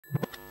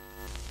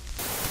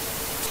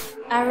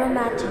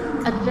aromatic,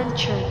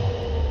 adventure.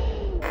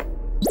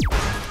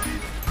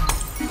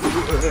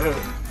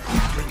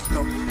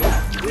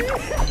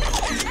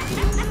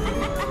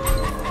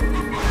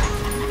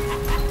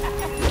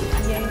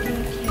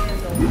 Yankee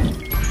Candle.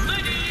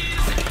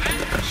 Ladies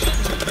and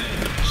gentlemen,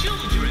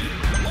 children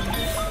of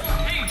all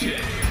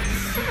ages,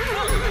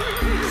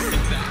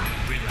 sit back,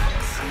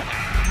 relax, and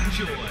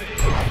enjoy.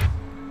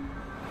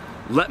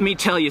 Let me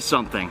tell you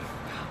something.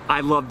 I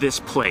love this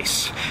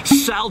place.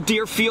 South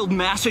Deerfield,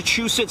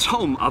 Massachusetts,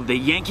 home of the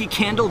Yankee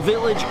Candle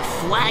Village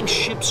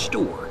flagship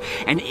store.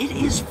 And it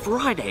is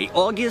Friday,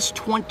 August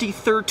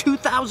 23rd,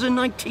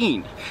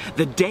 2019,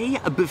 the day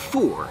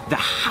before the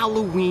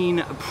Halloween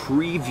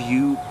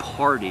preview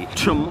party.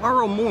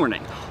 Tomorrow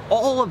morning,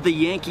 all of the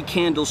Yankee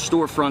Candle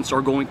storefronts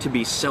are going to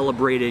be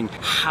celebrating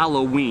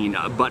Halloween,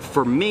 but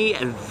for me,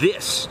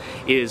 this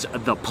is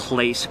the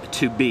place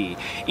to be.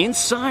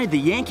 Inside, the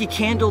Yankee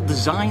Candle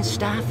design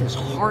staff is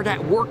hard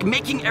at work,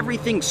 making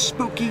everything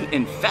spooky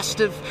and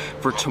festive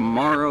for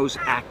tomorrow's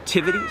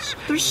activities.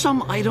 There's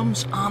some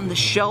items on the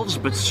shelves,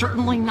 but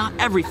certainly not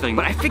everything.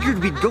 But I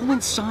figured we'd go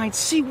inside,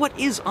 see what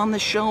is on the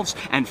shelves,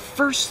 and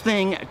first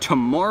thing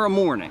tomorrow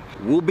morning,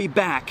 we'll be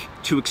back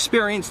to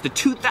experience the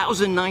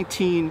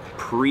 2019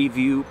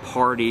 preview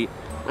party.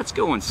 Let's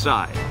go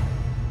inside.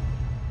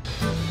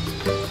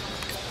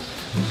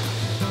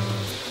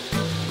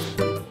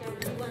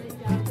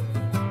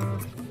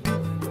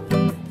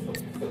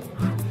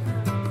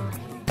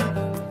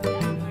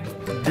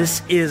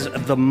 This is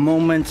the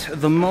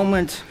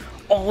moment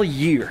all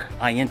year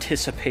I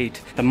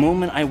anticipate, the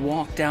moment I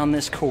walk down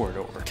this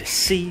corridor to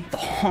see the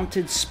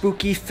haunted,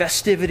 spooky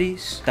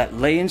festivities that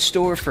lay in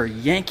store for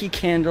Yankee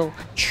Candle.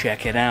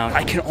 Check it out.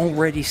 I can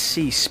already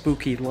see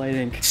spooky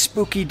lighting,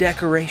 spooky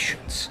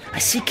decorations. I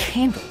see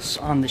candles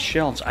on the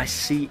shelves. I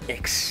see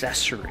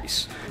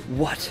accessories.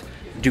 What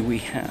do we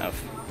have?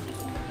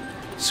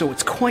 So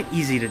it's quite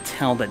easy to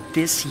tell that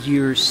this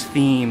year's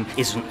theme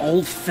is an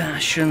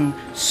old-fashioned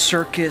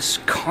circus,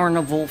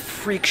 carnival,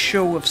 freak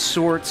show of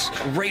sorts.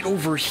 Right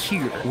over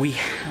here, we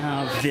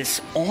have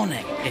this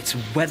awning. It's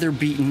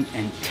weather-beaten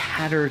and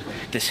tattered.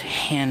 This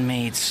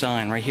handmade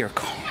sign right here,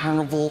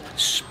 Carnival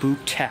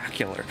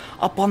Spooktacular.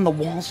 Up on the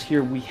walls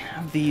here, we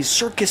have these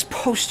circus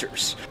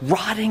posters.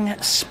 Rotting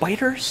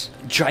spiders,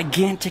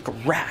 gigantic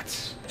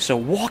rats. So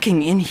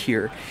walking in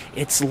here,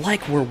 it's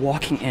like we're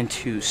walking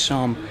into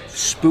some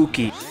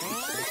spooky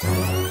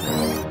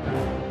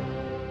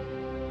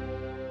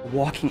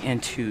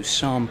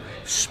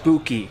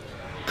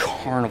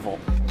carnival.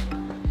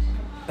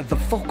 The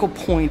focal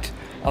point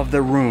of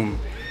the room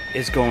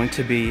is going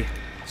to be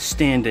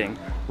standing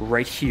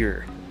right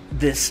here.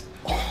 This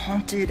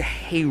haunted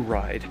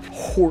hayride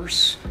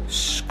horse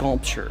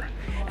sculpture.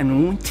 And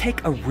when we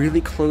take a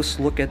really close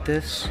look at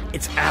this,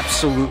 it's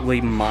absolutely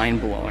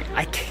mind-blowing.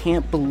 I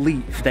can't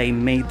believe they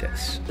made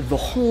this. The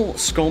whole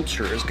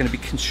sculpture is going to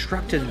be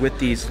constructed with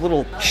these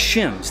little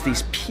shims,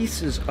 these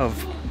pieces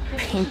of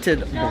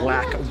painted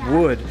black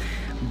wood,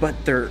 but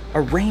they're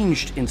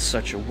arranged in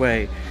such a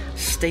way,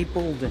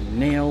 stapled and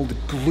nailed,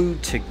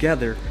 glued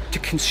together to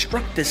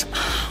construct this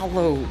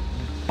hollow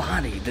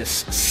body,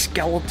 this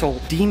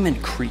skeletal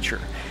demon creature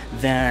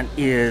that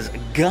is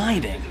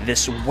guiding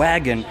this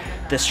wagon,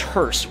 this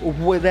hearse,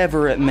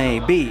 whatever it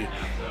may be.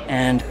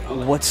 And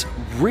what's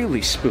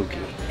really spooky,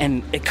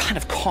 and it kind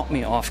of caught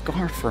me off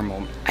guard for a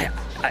moment,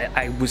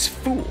 I was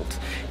fooled.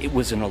 It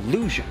was an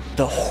illusion.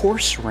 The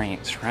horse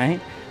reins,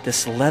 right?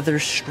 This leather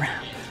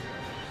strap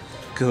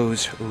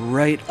goes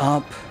right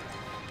up,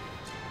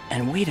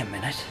 and wait a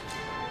minute.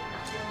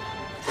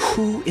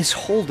 Who is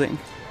holding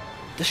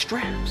the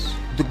straps?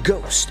 The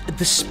ghost,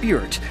 the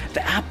spirit,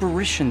 the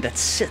apparition that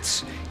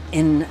sits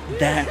in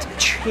that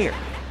chair.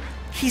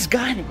 He's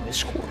guiding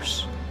this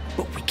horse,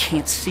 but we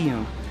can't see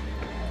him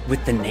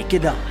with the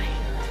naked eye.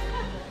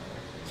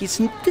 He's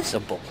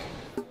invisible.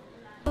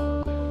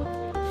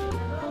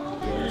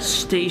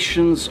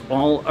 Stations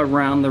all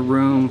around the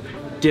room,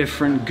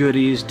 different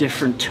goodies,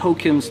 different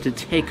tokens to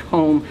take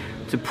home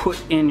to put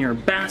in your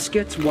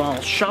baskets while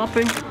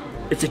shopping.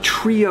 It's a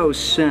trio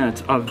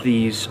set of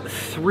these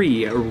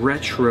 3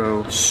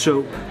 retro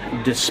soap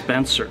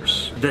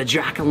dispensers. The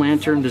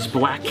jack-o'-lantern, this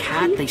black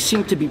cat, they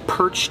seem to be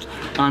perched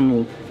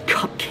on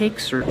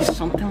cupcakes or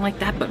something like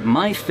that, but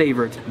my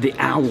favorite, the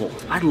owl.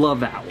 I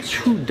love owls.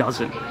 Who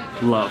doesn't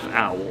love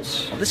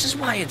owls? This is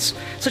why it's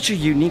such a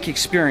unique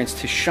experience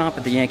to shop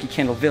at the Yankee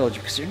Candle Village,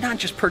 because you're not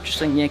just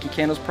purchasing Yankee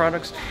Candle's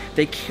products,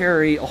 they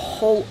carry a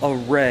whole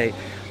array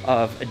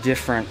of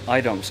different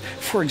items.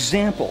 For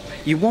example,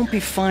 you won't be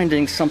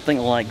finding something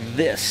like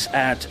this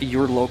at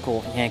your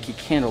local Yankee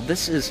Candle.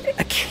 This is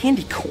a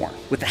candy corn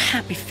with a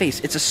happy face.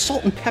 It's a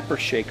salt and pepper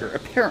shaker,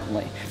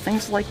 apparently.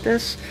 Things like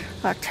this,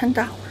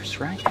 $10,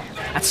 right?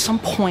 At some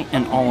point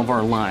in all of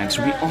our lives,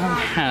 we all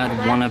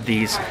had one of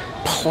these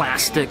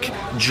plastic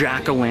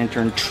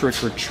jack-o'-lantern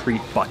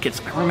trick-or-treat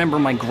buckets. I remember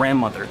my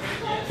grandmother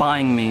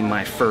buying me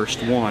my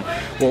first one.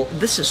 Well,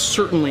 this is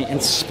certainly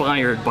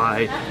inspired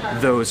by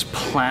those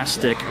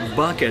plastic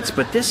buckets,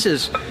 but this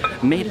is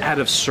made out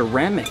of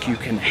ceramic. You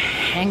can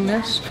hang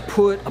this,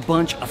 put a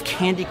bunch of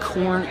candy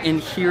corn in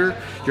here,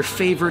 your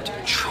favorite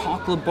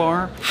chocolate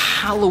bar,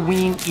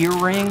 Halloween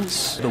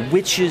earrings, the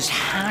witch's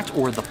hat,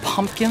 or the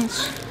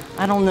pumpkins.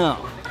 I don't know.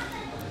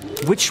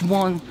 Which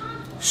one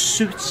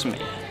suits me?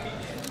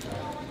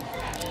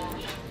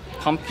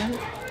 Pumpkin?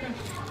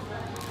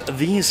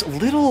 These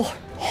little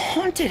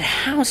haunted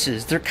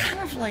houses, they're kind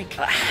of like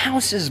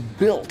houses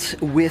built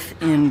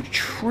within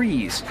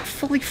trees.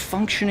 Fully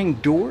functioning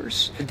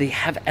doors. They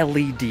have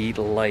LED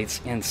lights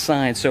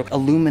inside, so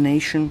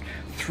illumination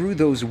through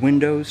those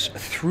windows,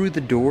 through the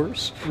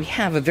doors. We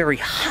have a very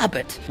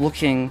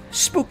Hobbit-looking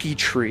spooky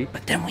tree,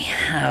 but then we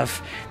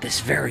have this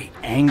very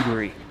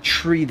angry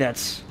tree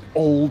that's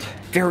old,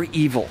 very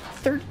evil.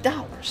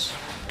 $30.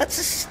 That's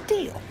a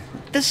steal.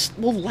 This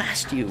will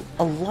last you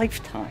a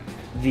lifetime.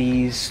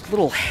 These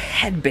little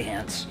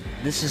headbands.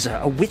 This is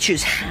a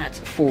witch's hat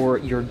for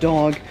your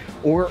dog,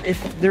 or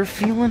if they're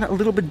feeling a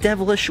little bit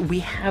devilish, we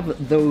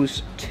have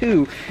those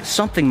too.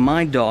 Something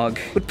my dog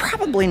would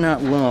probably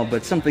not love,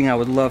 but something I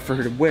would love for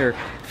her to wear.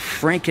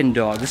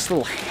 Frankendog, this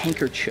little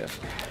handkerchief.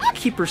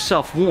 Keep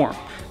herself warm,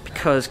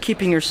 because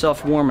keeping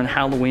yourself warm on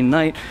Halloween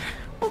night,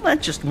 well,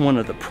 that's just one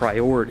of the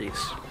priorities.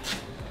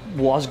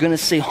 Well, I was gonna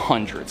say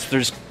hundreds.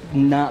 There's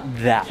not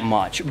that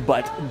much,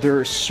 but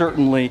there's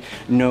certainly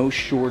no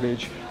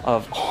shortage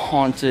of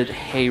haunted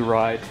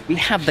hayride. We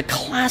have the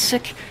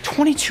classic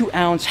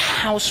 22-ounce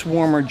house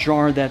warmer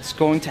jar that's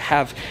going to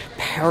have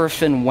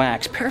paraffin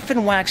wax.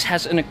 Paraffin wax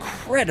has an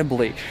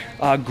incredibly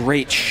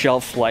great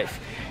shelf life.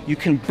 You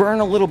can burn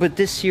a little bit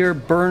this year,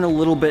 burn a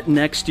little bit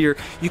next year.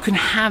 You can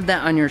have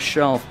that on your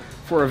shelf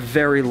for a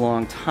very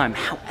long time.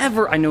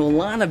 However, I know a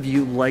lot of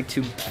you like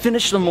to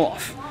finish them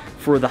off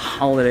for the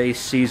holiday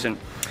season.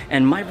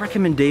 And my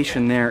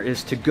recommendation there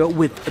is to go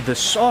with the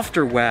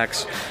softer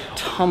wax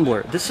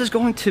tumbler. This is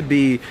going to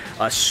be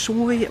a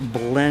soy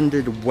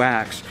blended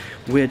wax,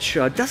 which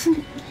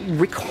doesn't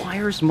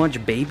require as much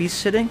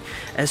babysitting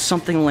as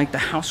something like the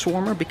house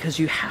warmer, because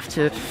you have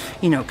to,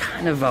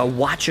 kind of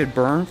watch it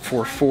burn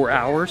for 4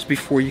 hours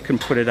before you can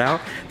put it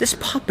out. This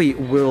puppy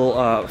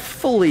will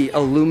fully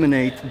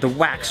illuminate, the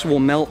wax will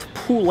melt,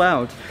 pool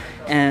out,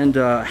 and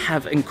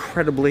have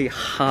incredibly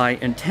high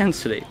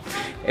intensity.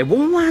 It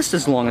won't last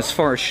as long as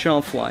far as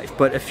shelf life,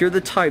 but if you're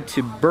the type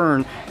to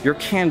burn your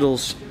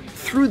candles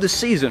through the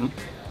season,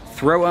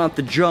 throw out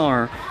the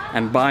jar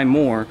and buy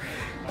more,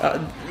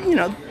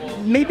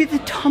 maybe the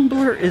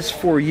tumbler is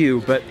for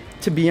you. But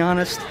to be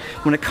honest,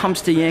 when it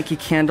comes to Yankee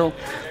Candle,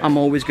 I'm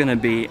always gonna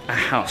be a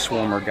house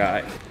warmer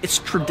guy. It's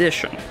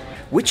tradition.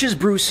 Witch's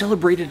Brew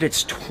celebrated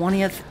its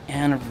 20th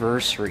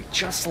anniversary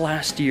just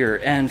last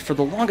year, and for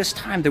the longest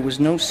time there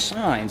was no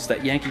signs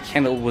that Yankee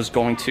Candle was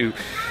going to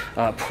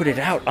put it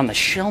out on the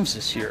shelves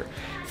this year.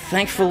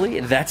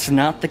 Thankfully, that's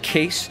not the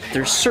case.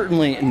 There's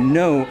certainly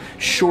no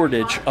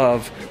shortage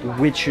of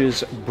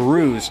Witch's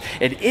Brews.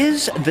 It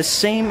is the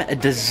same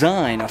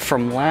design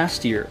from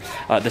last year,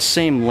 the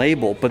same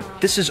label,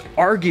 but this is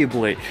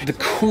arguably the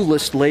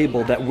coolest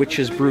label that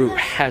Witch's Brew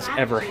has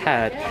ever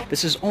had.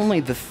 This is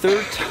only the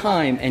 3rd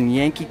time in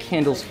Yankee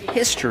Candle's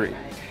history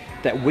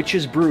that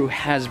Witch's Brew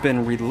has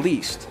been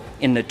released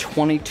in the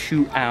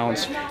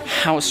 22-ounce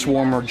house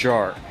warmer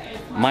jar.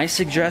 My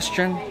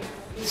suggestion,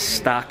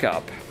 stock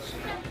up.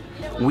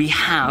 We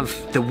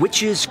have the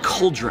Witch's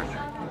Cauldron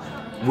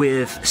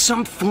with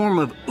some form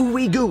of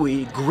ooey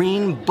gooey,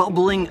 green,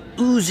 bubbling,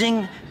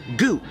 oozing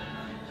goo,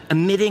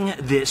 emitting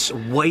this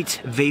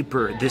white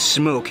vapor, this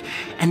smoke,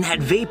 and that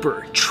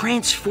vapor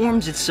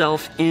transforms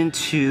itself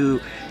into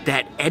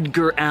that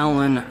Edgar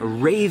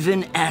Allan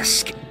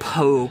Raven-esque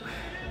Poe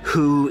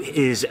who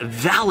is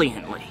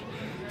valiantly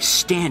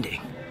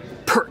standing,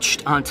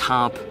 perched on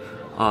top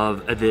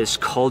of this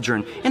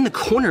cauldron. In the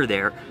corner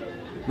there,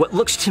 what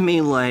looks to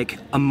me like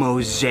a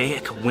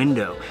mosaic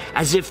window,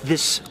 as if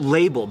this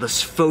label,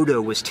 this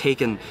photo was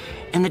taken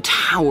in the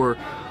tower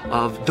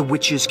of the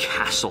witch's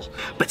castle.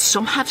 But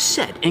some have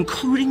said,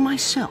 including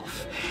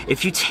myself,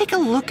 if you take a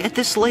look at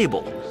this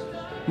label,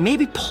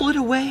 maybe pull it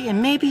away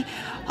and maybe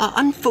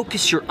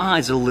unfocus your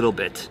eyes a little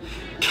bit,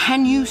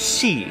 can you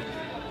see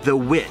the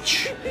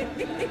witch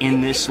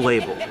in this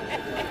label?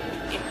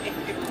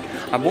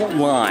 I won't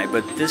lie,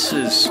 but this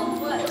is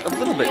a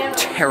little bit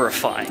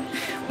terrifying.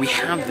 We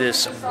have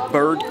this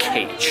bird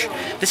cage.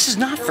 This is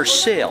not for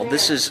sale.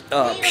 This is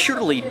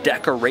purely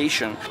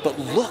decoration. But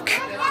look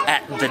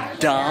at the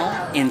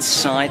doll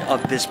inside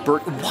of this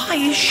bird. Why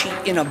is she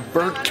in a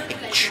bird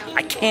cage?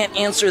 I can't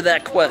answer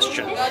that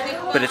question,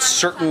 but it's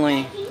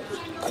certainly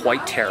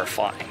quite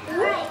terrifying.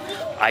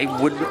 I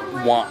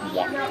wouldn't want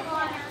one.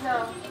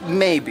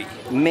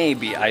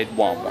 Maybe I'd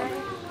want one.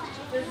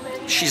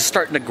 She's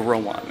starting to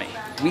grow on me.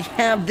 We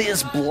have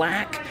this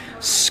black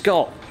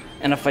skull.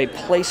 And if I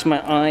place my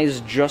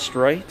eyes just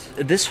right,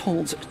 this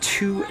holds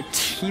 2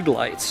 tea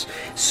lights.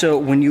 So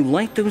when you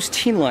light those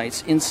tea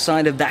lights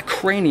inside of that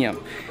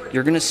cranium,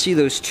 you're gonna see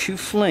those 2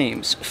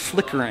 flames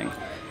flickering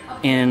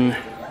in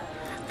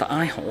the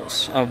eye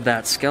holes of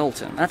that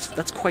skeleton.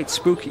 That's quite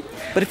spooky.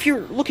 But if you're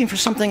looking for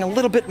something a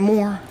little bit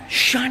more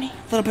shiny,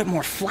 a little bit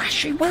more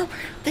flashy, well,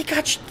 they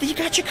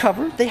got you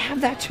covered. They have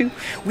that too.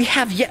 We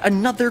have yet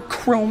another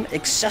chrome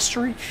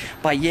accessory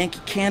by Yankee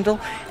Candle,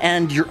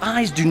 and your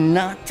eyes do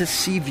not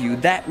deceive you.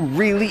 That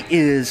really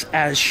is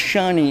as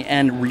shiny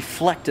and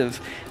reflective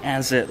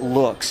as it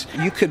looks.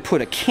 You could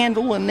put a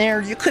candle in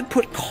there, you could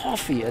put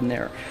coffee in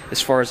there,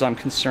 as far as I'm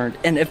concerned.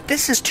 And if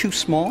this is too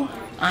small,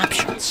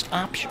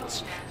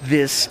 options.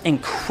 This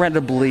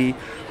incredibly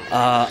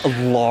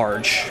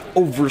large,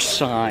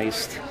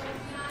 oversized,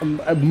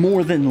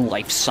 more than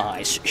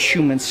life-size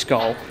human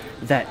skull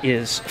that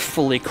is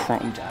fully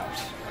chromed out.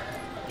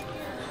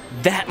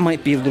 That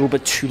might be a little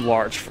bit too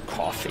large for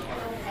coffee.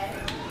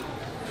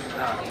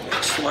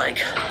 Looks like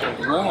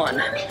lawn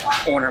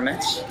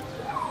ornaments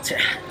to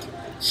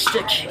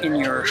stick in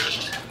your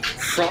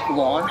front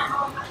lawn.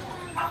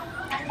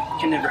 You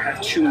can never have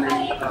too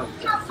many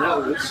of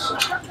those.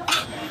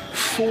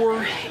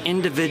 4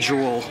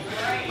 individual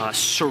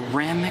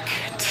ceramic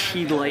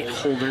tea light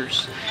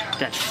holders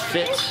that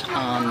fit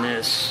on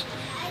this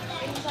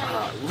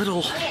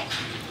little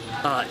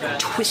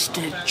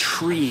twisted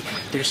tree.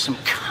 There's some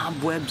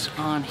cobwebs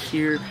on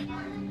here.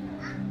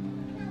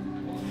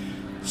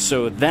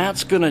 So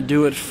that's gonna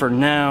do it for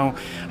now.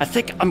 I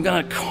think I'm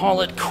gonna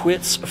call it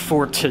quits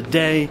for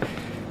today,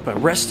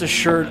 but rest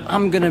assured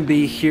I'm gonna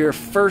be here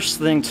first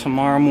thing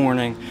tomorrow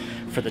morning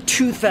for the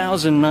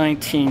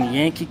 2019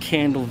 Yankee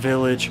Candle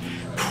Village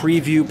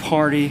preview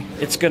party.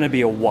 It's gonna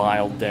be a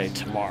wild day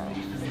tomorrow.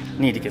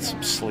 Need to get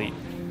some sleep.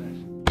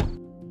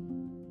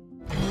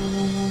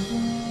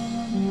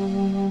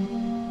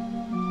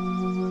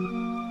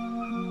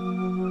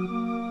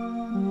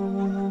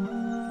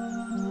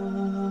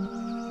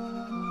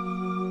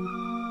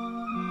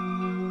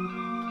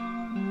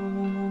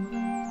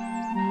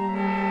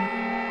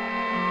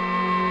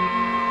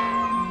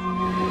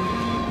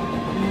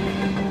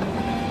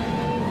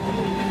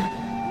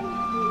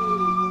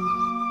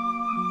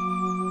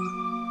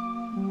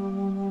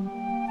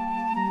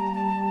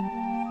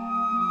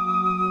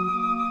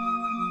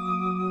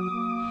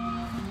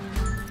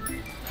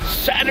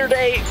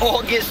 Saturday,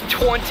 August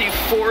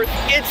 24th.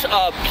 It's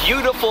a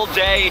beautiful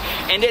day,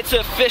 and it's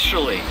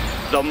officially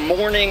the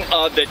morning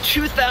of the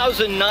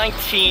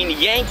 2019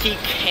 Yankee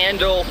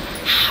Candle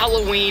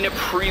Halloween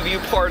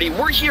preview party.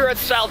 We're here at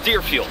South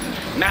Deerfield,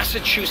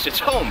 Massachusetts,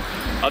 home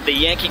of the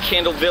Yankee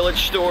Candle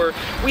Village store.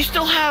 We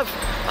still have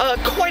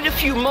quite a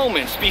few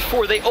moments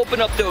before they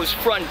open up those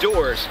front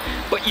doors,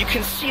 but you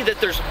can see that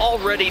there's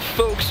already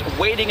folks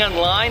waiting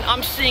online.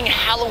 I'm seeing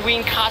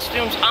Halloween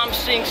costumes, I'm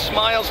seeing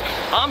smiles,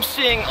 I'm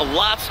seeing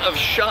lots of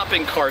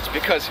shopping carts,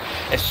 because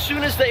as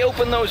soon as they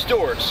open those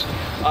doors,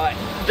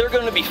 they're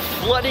going to be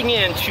flooding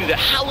into the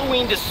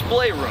Halloween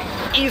display room.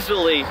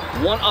 Easily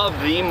one of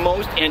the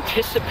most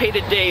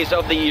anticipated days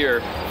of the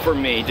year for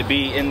me to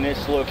be in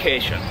this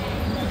location.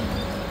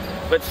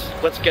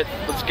 Let's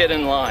get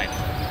in line.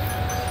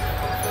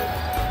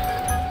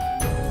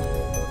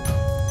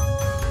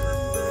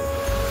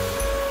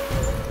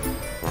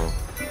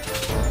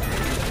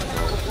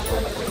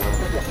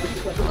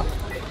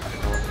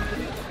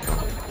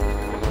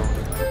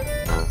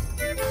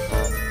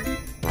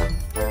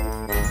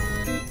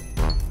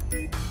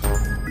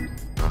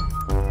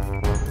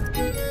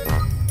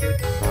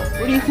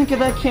 What do you think of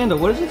that candle?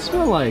 What does it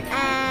smell like?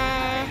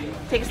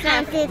 Take a sniff.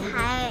 Haunted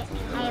high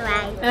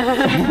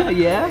ride.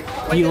 Yeah?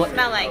 What does it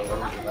smell like?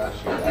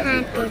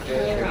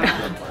 Haunted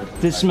high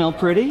Does it smell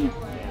pretty?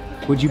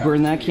 Would you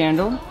burn that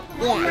candle?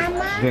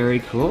 Yeah. Very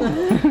cool.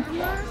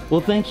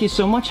 Well, thank you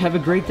so much. Have a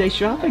great day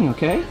shopping,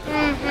 okay?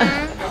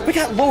 We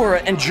got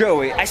Laura and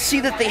Joey. I see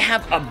that they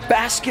have a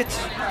basket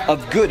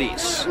of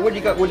goodies. What do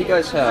you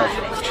guys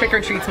have? Trick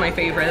or Treat's my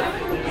favorite.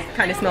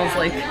 Kind of smells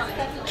like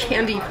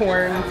candy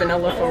corn,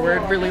 vanilla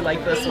forward. Really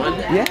like this one.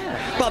 Yeah.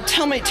 Bob,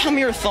 tell me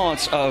your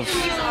thoughts of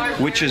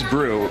Witch's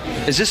Brew.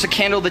 Is this a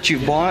candle that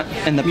you've bought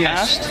in the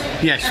past?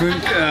 Yes,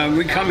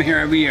 we come here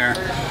every year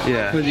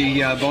for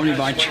the Boney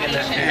Bunch,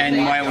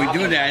 and while we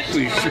do that,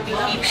 we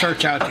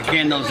search out the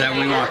candles that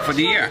we want for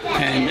the year.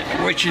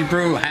 And Witch's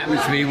Brew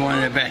happens to be one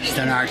of the best,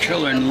 and our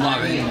children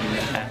love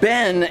it.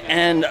 Ben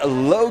and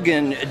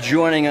Logan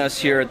joining us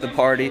here at the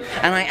party,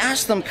 and I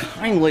asked them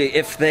kindly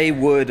if they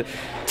would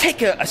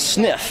take a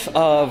sniff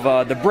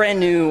of the brand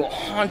new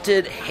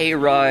Haunted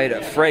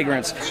Hayride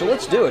fragrance. So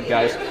let's do it,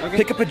 guys. Okay.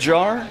 Pick up a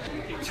jar.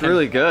 It's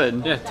really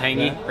good. Yeah,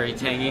 tangy, very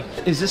tangy.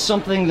 Is this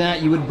something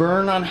that you would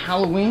burn on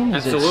Halloween?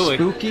 Absolutely.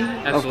 Is it spooky?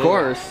 Absolutely. Of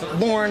course.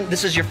 Lauren,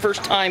 this is your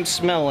first time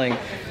smelling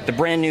the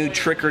brand new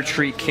Trick or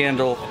Treat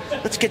candle.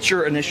 Let's get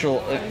your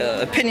initial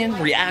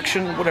opinion,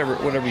 reaction,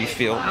 whatever you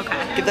feel.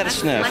 Okay. Give that a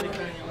sniff.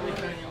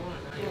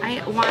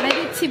 I wanted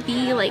it to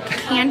be like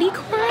candy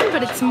corn,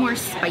 but it's more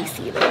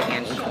spicy than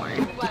candy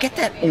corn. You get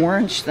that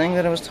orange thing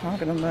that I was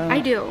talking about? I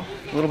do.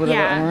 A little bit of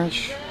an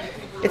orange.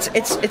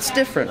 It's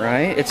different,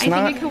 right? It's not.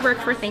 I think it could work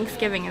for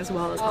Thanksgiving as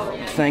well as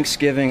Halloween.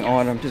 Thanksgiving,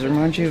 autumn. Does it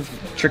remind you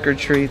of trick or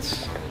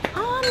treats?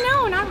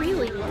 No, not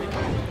really.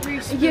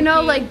 You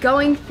know, like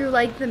going through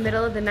like the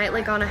middle of the night,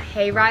 like on a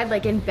hayride,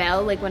 like in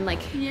Belle, like when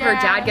like her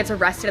dad gets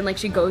arrested and like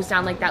she goes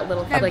down like that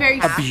little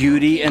like A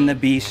Beauty and the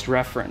Beast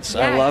reference.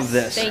 I love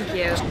this. Thank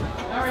you.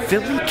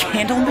 Philly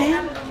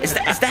Candleman? Is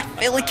that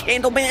Philly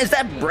Candleman? Is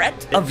that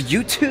Brett of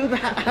YouTube?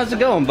 How's it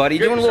going, buddy?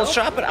 Doing a little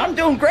shopping? I'm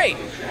doing great.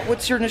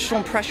 What's your initial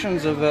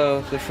impressions of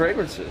the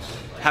fragrances?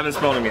 Haven't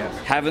smelled them yet.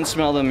 Haven't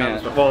smelled them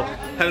yet. Well,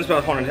 haven't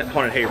smelled Haunted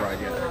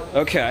Hayride yet.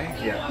 Okay.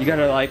 Yeah. You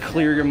gotta like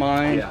clear your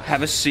mind,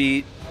 have a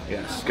seat.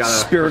 Yes. Gotta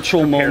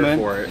Spiritual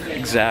moment. for it.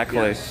 Exactly.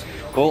 Yes.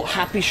 Well,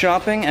 happy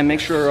shopping, and make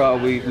sure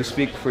we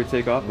speak before we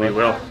take off. We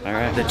will. All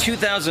right. The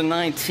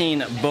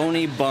 2019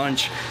 Boney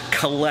Bunch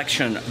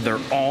Collection. They're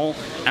all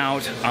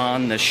out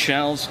on the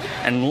shelves,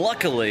 and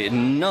luckily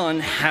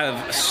none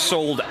have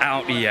sold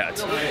out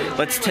yet.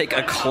 Let's take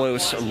a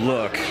close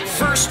look.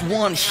 First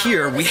one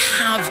here, we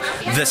have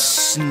the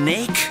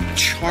Snake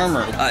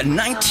Charmer, a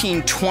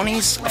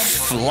 1920s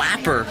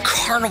flapper,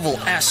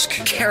 carnival-esque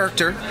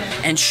character,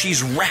 and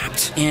she's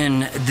wrapped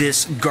in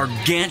this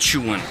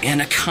gargantuan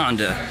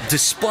anaconda.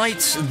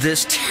 Despite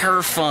this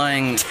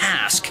terrifying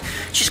task,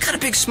 she's got a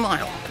big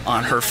smile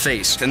on her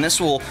face, and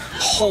this will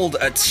hold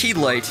a tea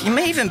light. You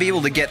may even be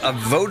able to get a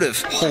votive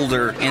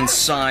holder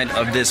inside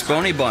of this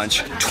Boney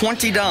Bunch.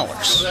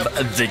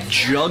 $20. The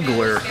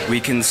juggler, we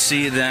can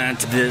see that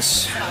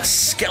this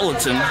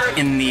skeleton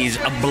in these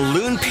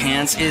balloon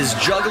pants is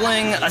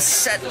juggling a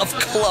set of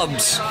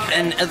clubs,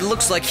 and it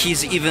looks like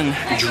he's even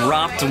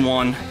dropped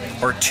one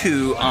or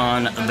two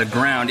on the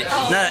ground.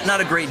 Not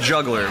a great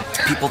juggler.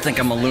 People think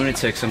I'm a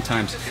lunatic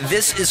sometimes.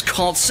 This is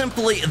called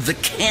simply the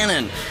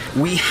cannon.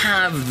 We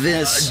have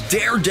this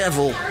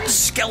daredevil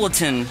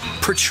skeleton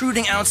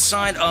protruding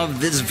outside of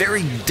this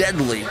very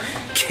deadly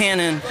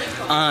cannon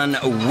on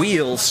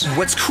wheels.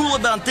 What's cool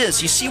about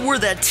this, you see where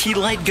that tea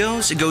light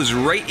goes? It goes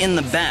right in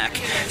the back.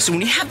 So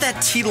when you have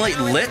that tea light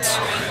lit,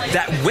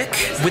 that wick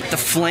with the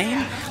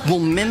flame will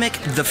mimic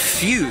the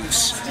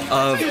fuse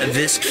of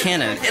this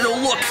cannon. It'll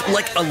look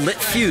like a lit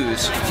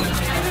fuse.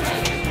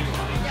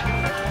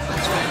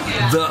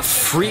 The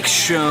Freak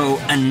Show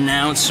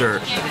announcer.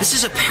 This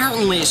is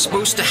apparently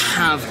supposed to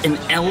have an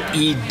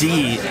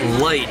LED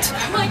light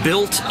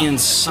built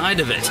inside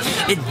of it.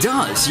 It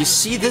does. You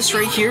see this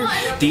right here?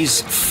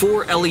 These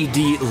 4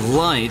 LED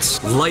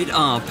lights light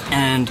up,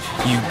 and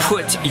you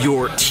put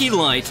your tea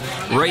light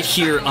right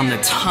here on the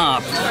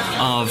top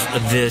of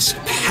this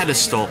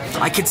pedestal.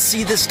 I could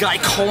see this guy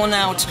calling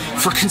out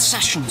for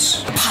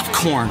concessions,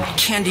 popcorn,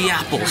 candy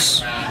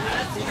apples,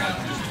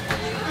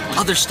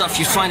 other stuff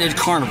you find at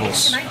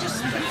carnivals.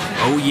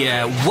 Oh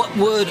yeah, what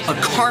would a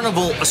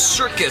carnival, a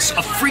circus,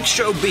 a freak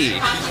show be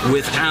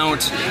without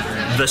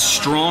the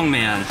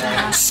strongman?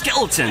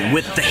 Skeleton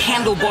with the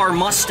handlebar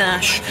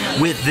mustache,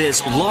 with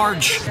this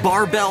large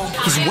barbell.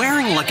 He's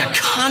wearing like a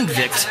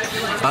convict,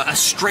 a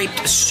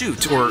striped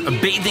suit or a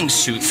bathing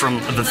suit from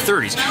the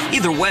 30s.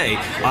 Either way,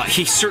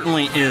 he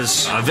certainly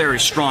is a very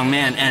strong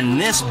man,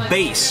 and this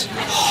base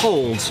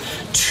holds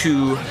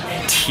 2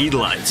 tea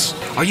lights.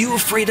 Are you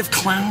afraid of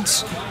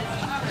clowns?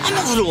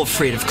 I'm a little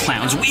afraid of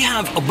clowns. We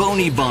have a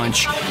Boney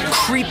Bunch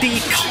creepy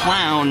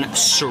clown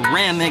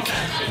ceramic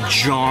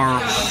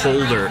jar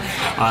holder.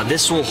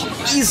 This will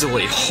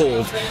easily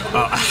hold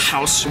a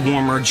house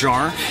warmer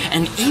jar,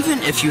 and even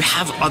if you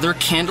have other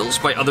candles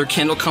by other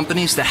candle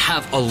companies that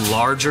have a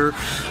larger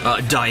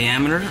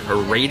diameter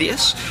or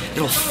radius,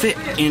 it'll fit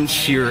in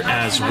here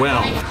as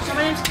well.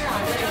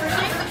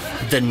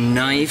 The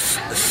knife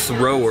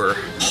thrower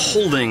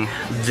holding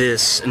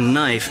this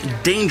knife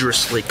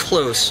dangerously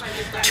close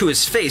to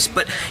his face,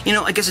 but you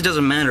know, I guess it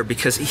doesn't matter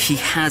because he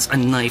has a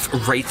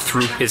knife right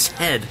through his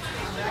head.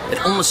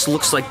 It almost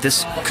looks like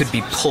this could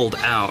be pulled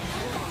out.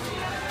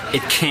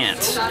 It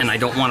can't, and I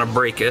don't want to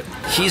break it.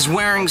 He's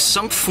wearing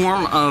some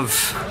form of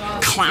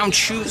clown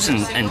shoes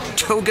and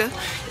toga,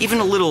 even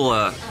a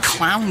little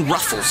clown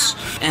ruffles,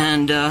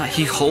 and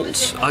he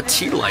holds a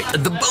tea light.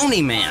 The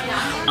Boney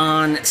Man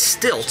on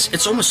stilts.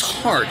 It's almost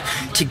hard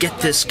to get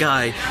this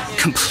guy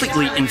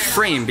completely in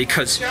frame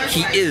because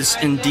he is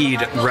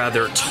indeed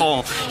rather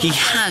tall. He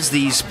has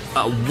these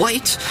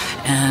white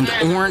and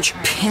orange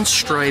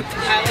pinstripe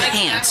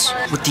pants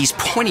with these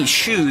pointy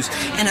shoes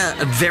and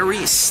a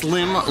very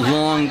slim,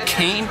 long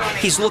cane.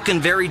 He's looking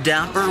very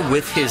dapper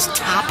with his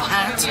top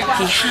hat.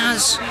 He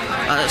has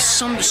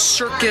some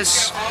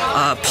circus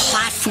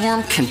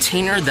platform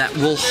container that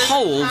will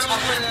hold,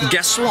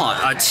 guess what,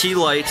 a tea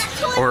light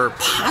or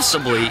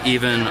possibly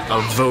even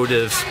a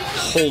votive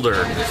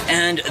holder.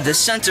 And the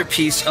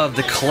centerpiece of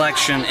the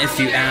collection, if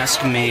you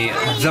ask me,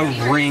 the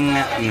Ring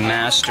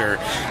Master.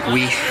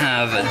 We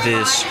have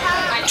this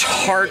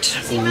tart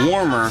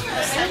warmer,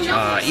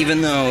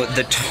 even though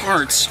the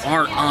tarts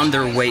are on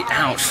their way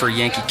out for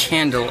Yankee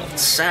Candle,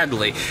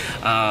 sadly.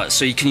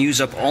 So you can use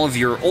up all of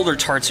your older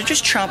tarts or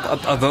just chop up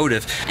a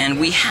votive. And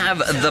we have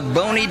the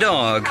Boney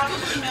Dog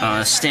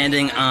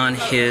standing on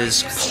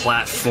his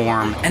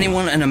platform.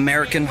 Anyone an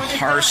American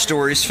Horror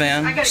Stories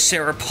fan?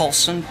 Sarah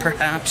Paulson,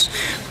 perhaps?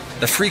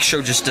 The freak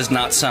show just does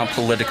not sound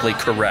politically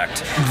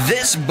correct.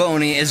 This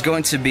Boney is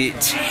going to be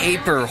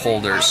taper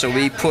holders. So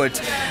we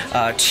put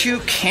 2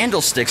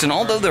 candlesticks, and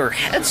although their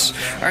heads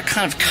are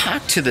kind of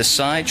cocked to the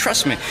side,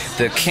 trust me,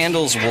 the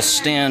candles will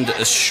stand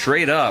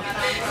straight up.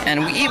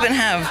 And we even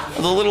have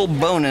the little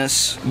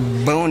bonus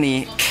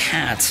Boney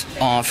cat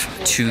off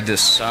to the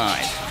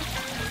side.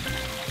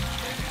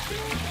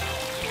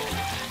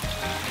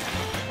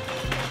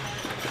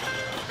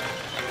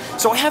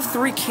 So I have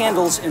 3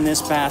 candles in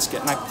this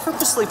basket, and I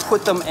purposely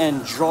put them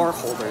in jar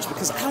holders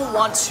because I don't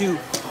want to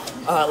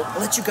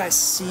let you guys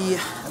see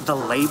the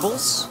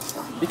labels,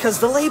 because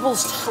the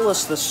labels tell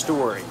us the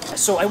story.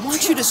 So I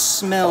want you to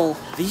smell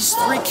these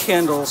 3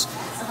 candles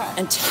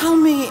and tell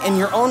me in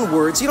your own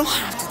words. You don't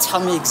have to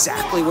tell me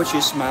exactly what you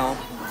smell,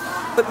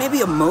 but maybe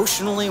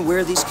emotionally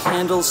where these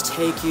candles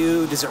take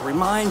you. Does it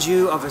remind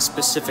you of a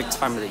specific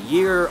time of the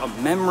year, a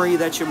memory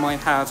that you might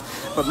have?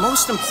 But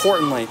most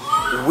importantly,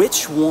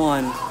 which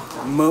one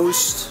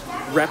most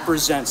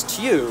represents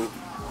to you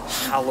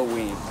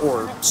Halloween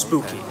or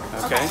spooky?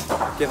 Okay?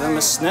 Give them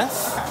a sniff.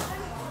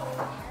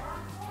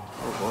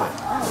 Oh boy.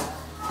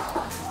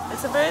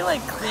 It's a very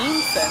like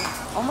clean scent,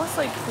 almost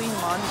like clean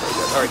laundry.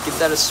 All right, give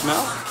that a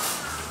smell.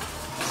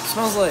 It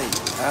smells like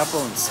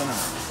apple and cinnamon.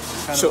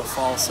 Kind of a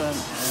fall scent.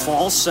 Yeah.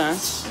 Fall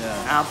scent,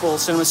 yeah. Apple,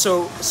 cinnamon.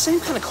 So same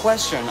kind of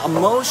question.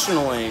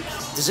 Emotionally,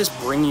 does this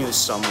bring you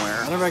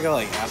somewhere? Whenever I go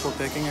like apple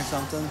picking or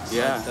something,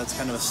 yeah, like, that's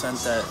kind of a scent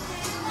that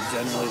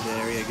generally the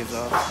area gives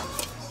off.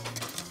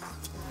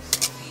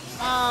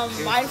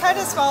 Mine kind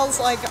of smells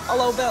like a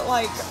little bit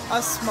like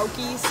a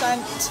smoky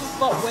scent,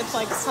 but with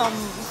like some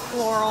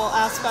floral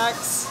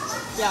aspects.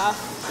 Yeah.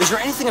 Is there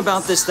anything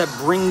about this that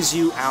brings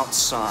you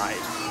outside?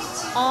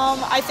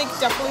 I think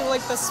definitely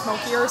like the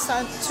smokier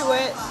scent to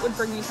it would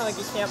bring me to like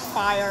a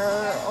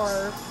campfire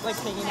or like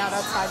hanging out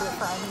outside with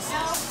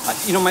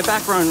friends. You know, my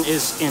background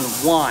is in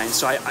wine,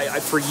 so I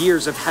for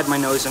years I've had my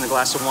nose in a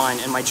glass of wine,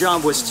 and my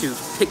job was to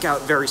pick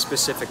out very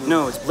specific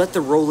notes. Let the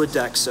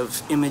Rolodex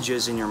of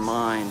images in your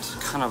mind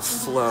kind of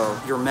flow.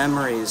 Your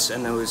memories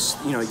and those,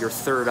 you know, your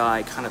third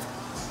eye kind of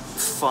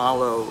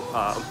follow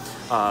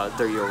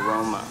the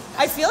aroma.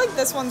 I feel like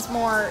this one's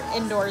more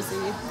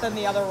indoorsy than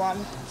the other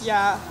one.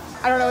 Yeah.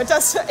 I don't know,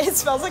 it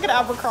smells like an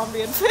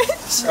Abercrombie &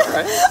 Fitch. All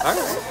right.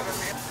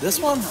 This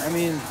one, I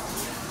mean,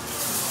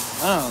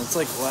 I don't know, it's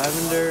like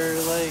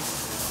lavender, like.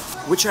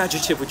 Which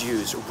adjective would you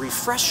use?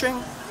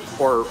 Refreshing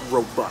or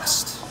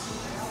robust?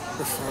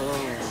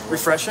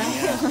 Refreshing?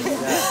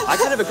 Yeah. I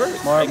kind of agree.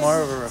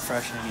 More of a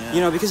refreshing, yeah.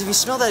 You know, because if you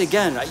smell that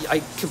again,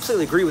 I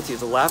completely agree with you,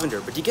 the lavender,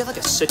 but do you get like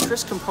a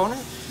citrus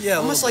component? Yeah,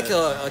 almost like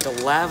a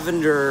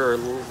lavender,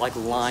 like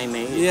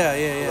limeade. Yeah.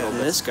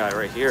 This guy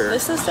right here.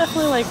 This is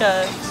definitely like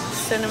a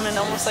cinnamon,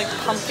 almost like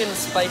pumpkin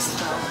spice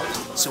smell.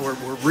 So we're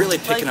really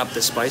picking up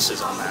the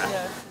spices on that.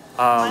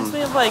 Yeah. Reminds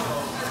me of like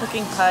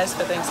cooking pies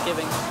for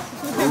Thanksgiving.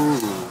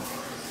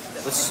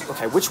 Ooh.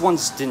 Okay, which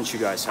ones didn't you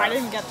guys have? I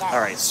didn't get that. All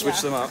right,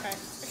 switch them up. Okay.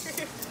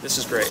 This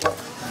is great.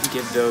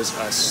 Give those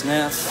a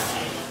sniff.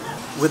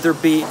 Would there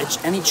be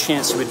any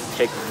chance you would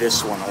pick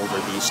this one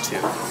over these 2?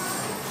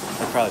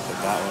 I'd probably pick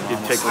that one.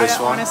 You'd pick this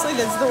one? Honestly,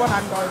 this is the one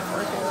I'm going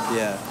for too.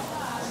 Yeah.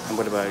 And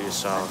what about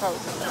yourself?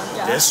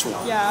 Yeah. This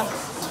one? Yeah.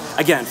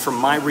 Again, from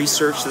my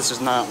research, this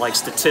is not like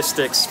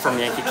statistics from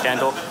Yankee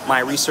Candle. My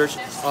research,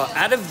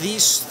 out of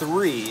these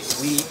 3,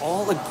 we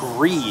all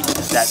agreed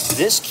that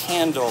this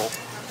candle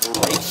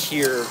right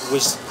here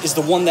is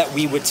the one that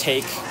we would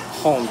take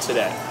home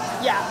today.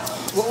 Yeah.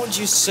 What would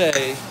you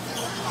say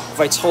if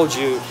I told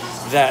you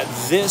that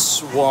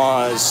this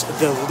was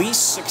the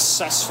least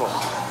successful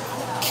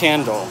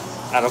candle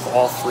out of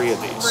all 3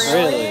 of these?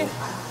 Really?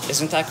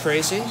 Isn't that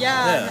crazy?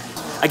 Yeah.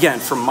 Again,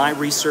 from my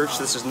research,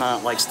 this is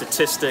not like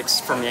statistics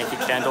from Yankee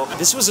Candle.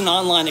 This was an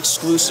online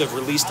exclusive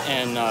released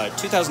in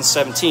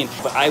 2017,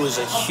 but I was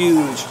a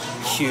huge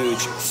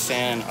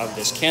fan of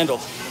this candle.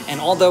 And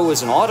although it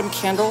was an autumn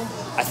candle,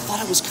 I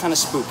thought it was kind of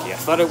spooky. I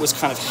thought it was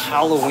kind of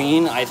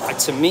Halloween.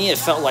 To me, it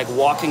felt like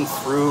walking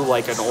through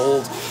like an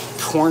old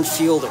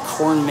cornfield, a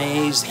corn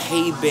maze,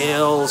 hay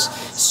bales,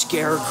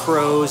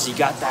 scarecrows. You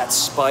got that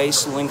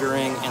spice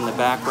lingering in the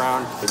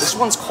background. This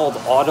one's called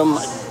Autumn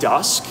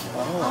Dusk.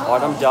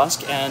 Autumn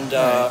Dusk, and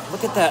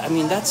look at that. I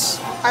mean,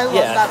 I love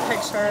that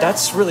picture.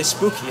 That's really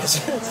spooky,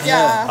 isn't it?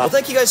 Yeah. Well,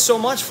 thank you guys so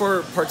much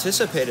for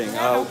participating.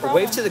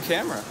 Wave to the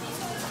camera.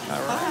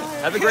 All right.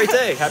 Have a great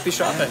day. Happy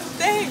shopping.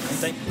 Thanks.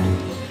 Thank you.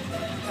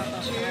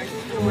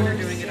 We're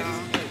doing it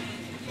all.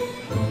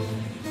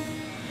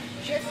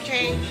 Shift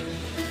change.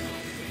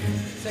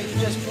 So you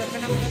just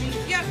flipping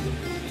them? Yep.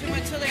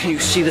 Can you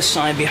see the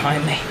sign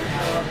behind me?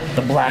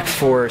 The Black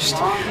Forest.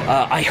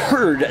 I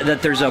heard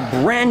that there's a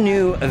brand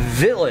new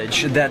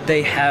village that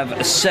they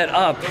have set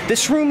up.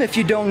 This room, if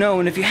you don't know,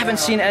 and if you haven't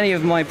seen any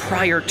of my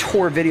prior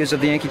tour videos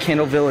of the Yankee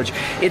Candle Village,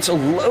 it's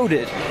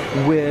loaded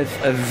with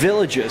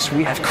villages.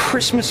 We have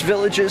Christmas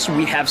villages,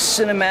 we have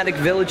cinematic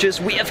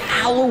villages, we have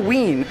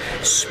Halloween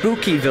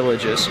spooky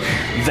villages.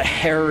 The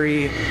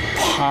Harry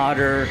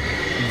Potter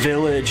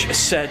village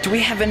set. Do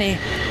we have any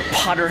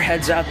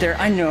Potterheads out there?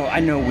 I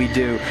know we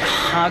do.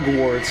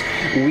 Hogwarts,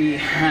 we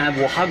have,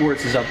 well,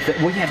 Hogwarts is up there.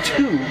 We have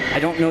two. I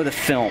don't know the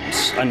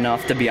films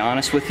enough, to be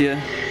honest with you,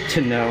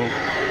 to know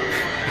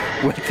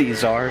what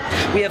these are.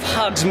 We have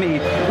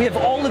Hogsmeade. We have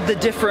all of the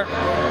different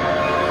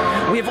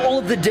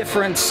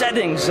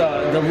settings,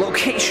 the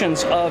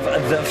locations of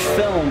the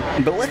film.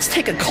 But let's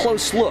take a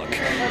close look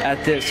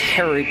at this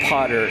Harry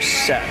Potter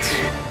set.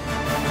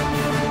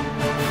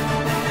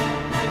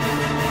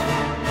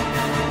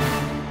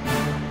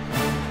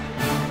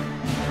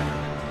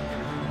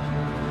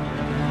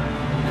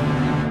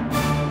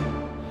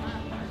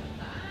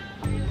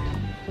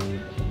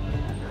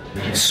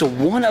 So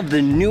one of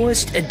the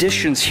newest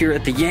additions here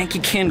at the Yankee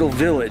Candle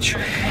Village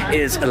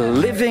is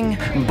Living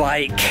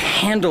by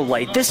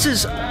Candlelight. This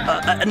is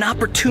an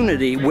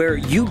opportunity where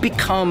you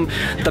become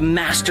the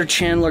master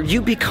chandler,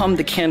 you become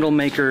the candle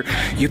maker,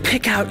 you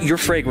pick out your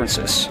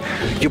fragrances,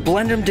 you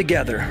blend them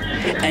together,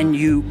 and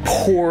you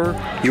pour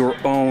your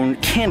own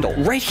candle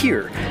right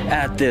here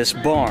at this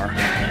bar.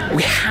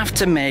 We have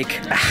to make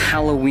a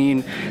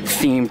Halloween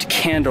themed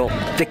candle,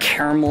 the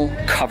caramel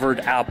covered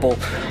apple,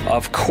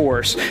 of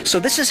course. So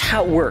this is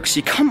how it works.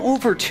 You come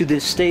over to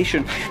this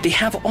station, they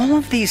have all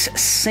of these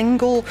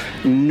single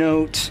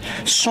note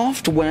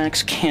soft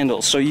wax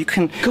candles, so you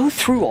can go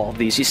through all of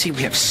these. You see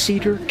we have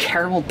cedar,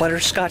 caramel,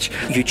 butterscotch.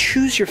 You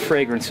choose your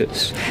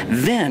fragrances,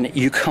 then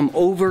you come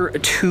over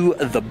to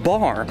the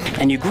bar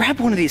and you grab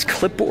one of these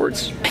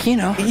clipboards. You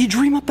know, you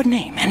dream up a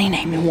name, any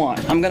name you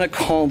want. I'm gonna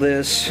call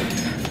this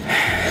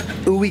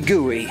Ooey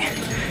Gooey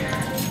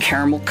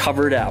Caramel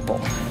Covered Apple.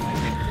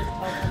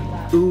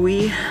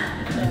 Ooey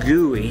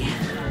Gooey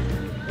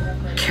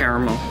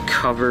Caramel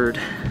Covered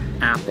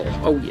Apple.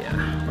 Oh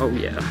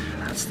yeah,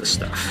 that's the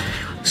stuff.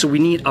 So we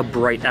need a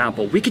bright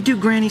apple. We could do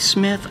Granny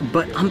Smith,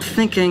 but I'm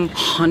thinking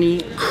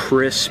Honey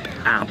Crisp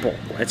Apple.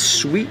 It's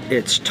sweet,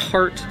 it's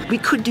tart. We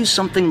could do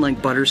something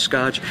like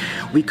butterscotch.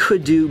 We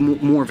could do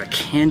more of a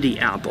candy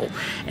apple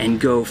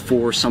and go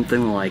for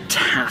something like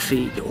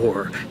taffy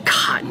or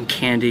cotton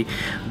candy.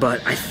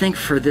 But I think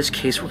for this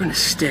case, we're gonna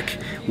stick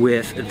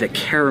with the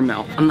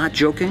caramel. I'm not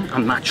joking,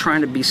 I'm not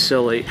trying to be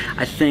silly.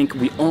 I think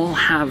we all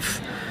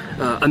have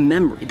a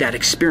memory, that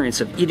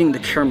experience of eating the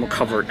caramel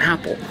covered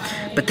apple,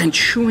 but then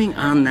chewing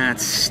on that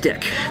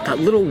stick. That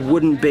little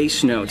wooden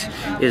base note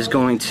is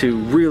going to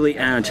really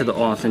add to the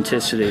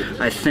authenticity.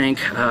 I think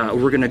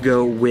we're gonna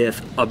go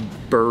with a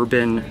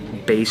bourbon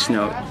base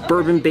note.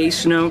 Bourbon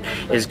base note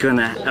is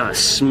gonna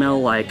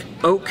smell like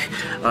oak.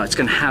 It's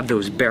gonna have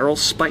those barrel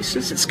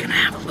spices. It's gonna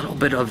have a little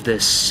bit of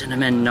this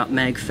cinnamon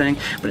nutmeg thing,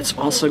 but it's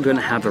also gonna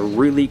have a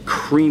really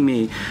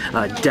creamy,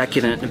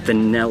 decadent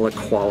vanilla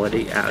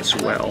quality as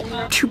well.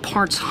 2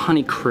 parts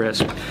Honey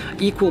Crisp,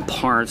 equal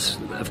parts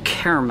of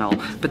caramel,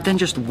 but then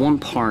just 1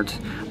 part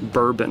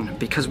bourbon,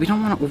 because we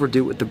don't want to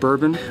overdo it with the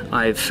bourbon.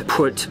 I've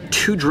put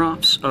 2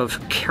 drops of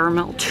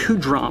caramel, 2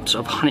 drops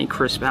of Honey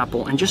Crisp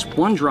apple, and just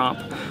 1 drop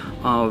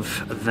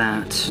of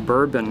that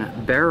bourbon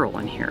barrel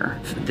in here.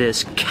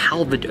 This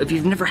Calvados, if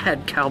you've never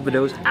had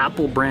Calvados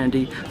apple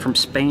brandy from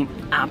Spain,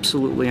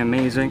 absolutely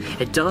amazing.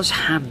 It does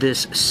have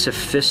this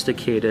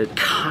sophisticated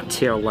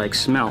cocktail-like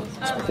smell.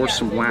 Let's pour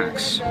some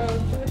wax.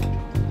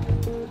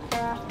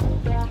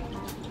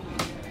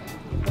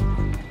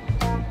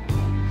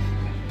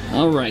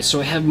 Alright, so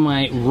I have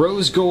my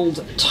rose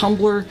gold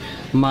tumbler,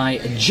 my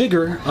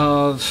jigger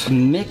of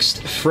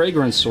mixed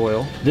fragrance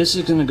oil. This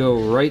is gonna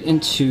go right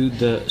into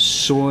the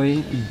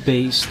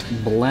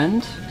soy-based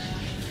blend.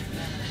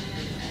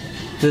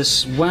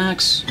 This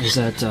wax is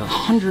at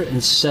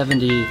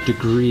 170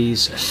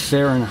 degrees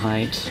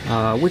Fahrenheit,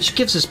 which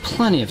gives us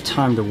plenty of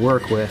time to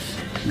work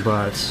with,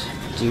 but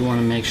I do want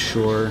to make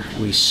sure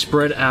we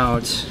spread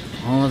out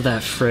all of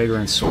that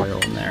fragrance oil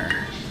in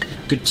there.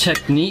 Good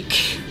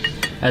technique,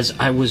 as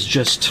I was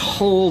just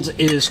told,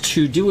 is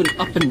to do an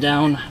up and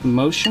down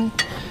motion.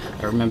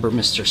 I remember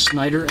Mr.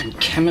 Snyder in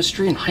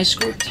chemistry in high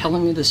school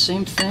telling me the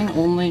same thing,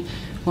 only,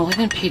 well, I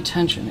didn't pay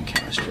attention in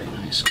chemistry in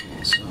high school,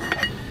 so.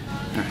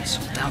 Alright, so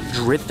without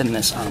dripping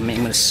this on me,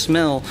 I'm gonna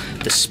smell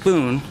the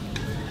spoon.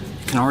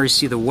 You can already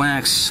see the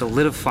wax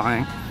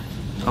solidifying.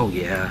 Oh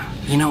yeah.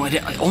 You know,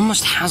 it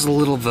almost has a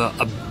little of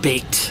a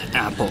baked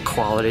apple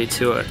quality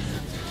to it.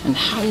 And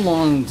how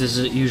long does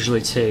it usually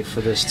take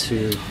for this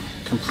to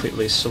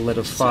completely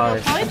solidify? So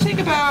it'll probably take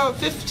about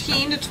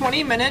 15 to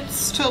 20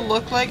 minutes to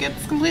look like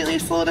it's completely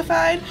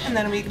solidified, and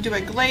then we do a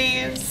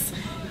glaze,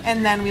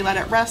 and then we let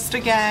it rest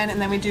again,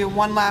 and then we do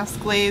 1 last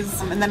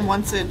glaze, and then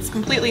once it's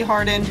completely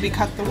hardened, we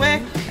cut the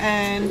wick,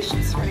 and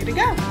it's ready to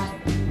go.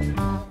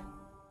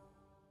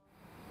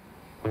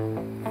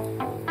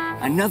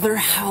 Another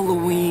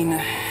Halloween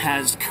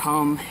has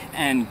come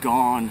and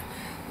gone,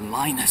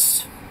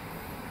 Linus.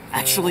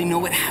 Actually,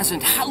 no, it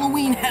hasn't.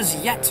 Halloween has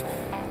yet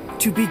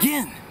to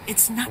begin.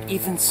 It's not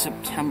even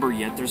September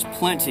yet. There's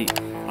plenty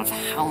of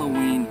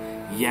Halloween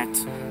yet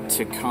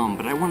to come.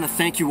 But I want to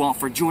thank you all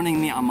for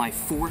joining me on my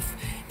 4th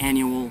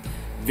annual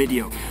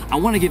video. I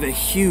want to give a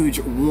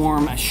huge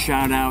warm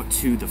shout out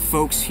to the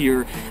folks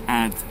here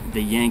at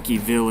the Yankee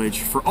Village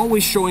for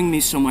always showing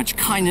me so much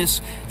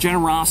kindness,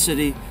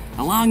 generosity,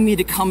 allowing me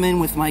to come in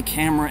with my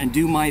camera and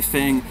do my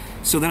thing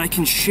so that I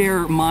can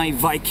share my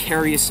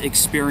vicarious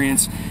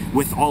experience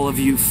with all of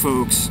you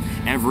folks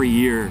every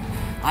year.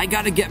 I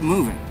gotta get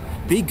moving.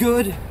 Be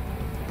good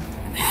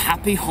and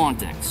happy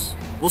hauntings.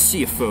 We'll see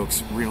you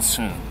folks real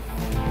soon.